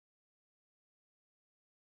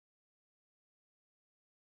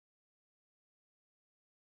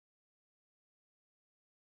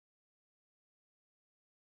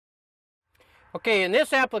Okay, in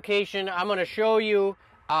this application, I'm going to show you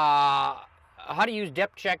how to use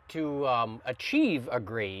depth check to achieve a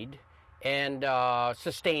grade and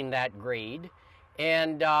sustain that grade.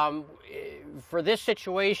 And for this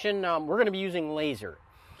situation, we're going to be using laser.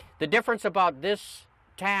 The difference about this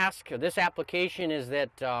task, or this application, is that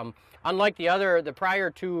unlike the prior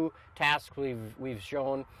two tasks we've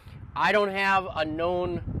shown, I don't have a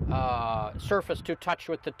known surface to touch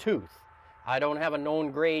with the tooth. I don't have a known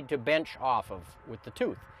grade to bench off of with the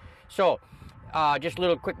tooth. So just a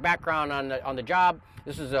little quick background on the job.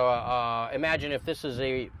 This is imagine if this is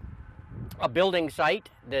a building site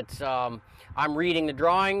that's I'm reading the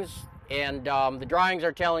drawings, and the drawings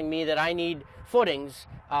are telling me that I need footings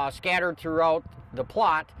scattered throughout the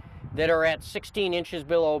plot that are at 16 inches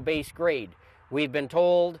below base grade. We've been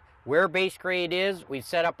told where base grade is. We've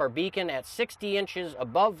set up our beacon at 60 inches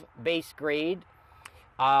above base grade.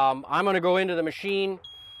 I'm going to go into the machine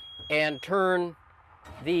and turn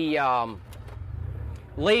the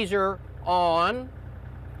laser on,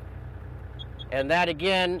 and that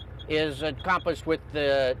again is accomplished with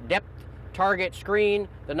the depth target screen.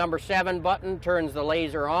 The number 7 button turns the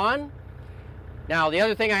laser on. Now the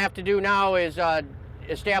other thing I have to do now is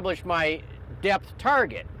establish my depth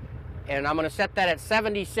target, and I'm going to set that at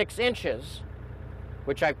 76 inches,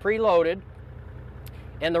 which I've preloaded.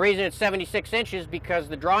 And the reason it's 76 inches because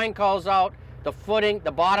the drawing calls out the footing,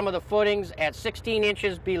 the bottom of the footings at 16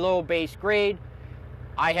 inches below base grade.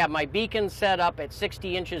 I have my beacon set up at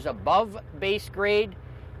 60 inches above base grade.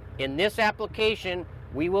 In this application,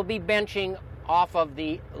 we will be benching off of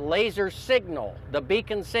the laser signal, the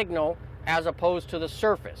beacon signal, as opposed to the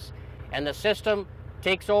surface. And the system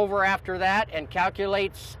takes over after that and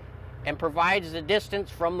calculates and provides the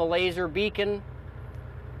distance from the laser beacon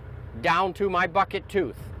down to my bucket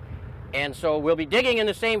tooth. And so we'll be digging in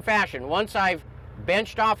the same fashion. Once I've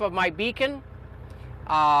benched off of my beacon,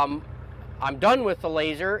 I'm done with the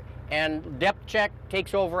laser, and depth check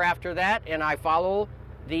takes over after that, and I follow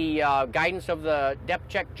the guidance of the depth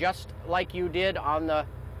check just like you did on the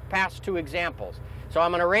past two examples. So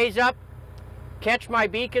I'm going to raise up, catch my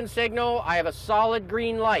beacon signal. I have a solid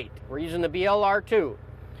green light. We're using the BLR2.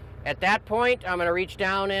 At that point, I'm going to reach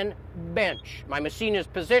down and bench. My machine is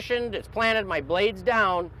positioned, it's planted, my blade's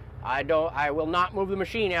down. I will not move the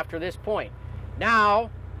machine after this point.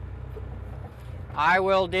 Now, I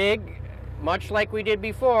will dig, much like we did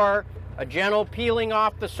before, a gentle peeling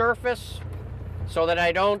off the surface so that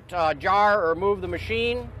I don't jar or move the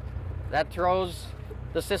machine. That throws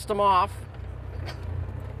the system off.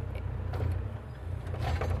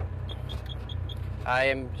 I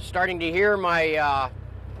am starting to hear my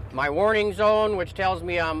my warning zone, which tells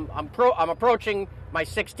me I'm approaching my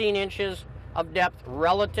 16 inches of depth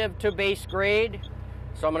relative to base grade.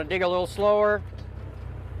 So I'm going to dig a little slower.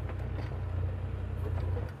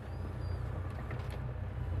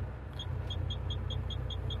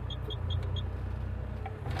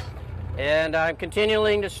 And I'm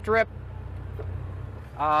continuing to strip,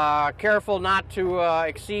 careful not to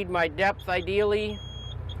exceed my depth ideally.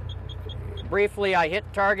 Briefly, I hit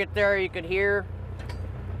target there, you could hear.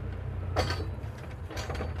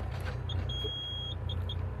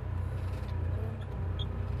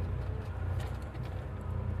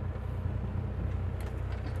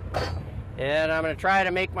 And I'm going to try to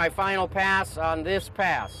make my final pass on this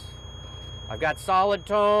pass. I've got solid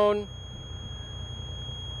tone.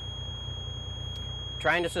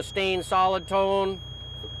 Trying to sustain solid tone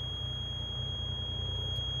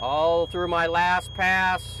all through my last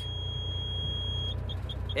pass.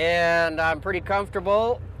 And I'm pretty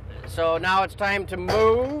comfortable. So now it's time to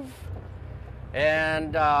move.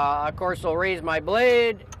 And of course I'll raise my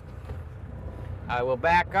blade. I will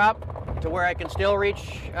back up to where I can still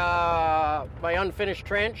reach my unfinished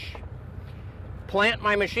trench. Plant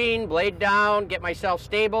my machine, blade down, get myself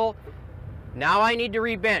stable. Now I need to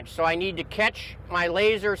rebench, so I need to catch my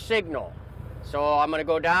laser signal. So I'm going to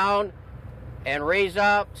go down and raise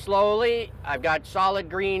up slowly. I've got solid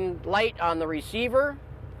green light on the receiver.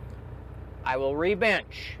 I will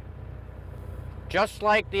rebench. Just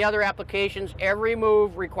like the other applications, every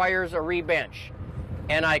move requires a rebench.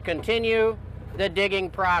 And I continue the digging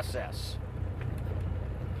process.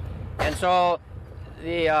 And so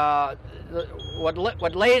what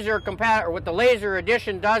the laser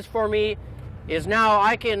addition does for me is now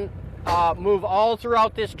I can move all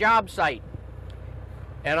throughout this job site,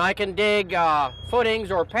 and I can dig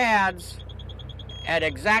footings or pads at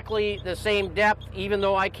exactly the same depth, even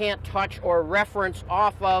though I can't touch or reference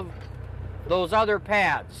off of those other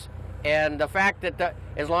pads. And the fact that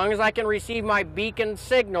as long as I can receive my beacon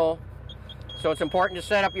signal, so it's important to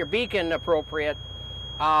set up your beacon appropriate,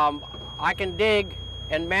 I can dig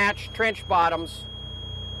and match trench bottoms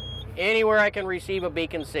anywhere I can receive a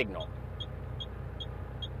beacon signal.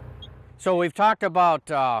 So we've talked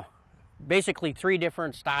about basically 3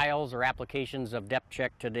 different styles or applications of depth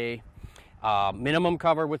check today. Minimum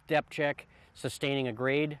cover with depth check, sustaining a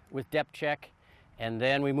grade with depth check, and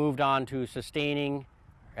then we moved on to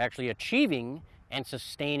actually achieving and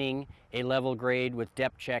sustaining a level grade with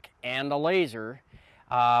depth check and the laser.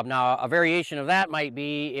 Now, a variation of that might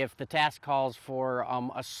be if the task calls for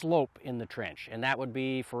a slope in the trench, and that would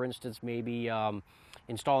be, for instance, maybe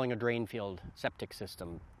installing a drain field septic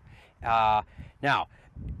system. Now,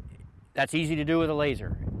 that's easy to do with a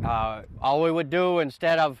laser. All we would do,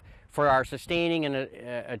 instead of for our sustaining and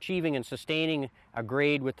achieving and sustaining a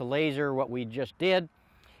grade with the laser, what we just did,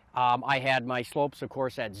 I had my slopes, of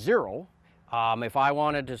course, at 0. If I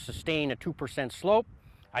wanted to sustain a 2% slope,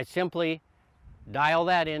 I simply dial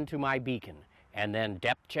that into my beacon, and then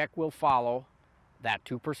depth check will follow that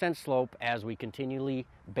 2% slope as we continually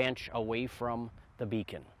bench away from the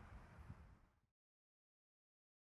beacon.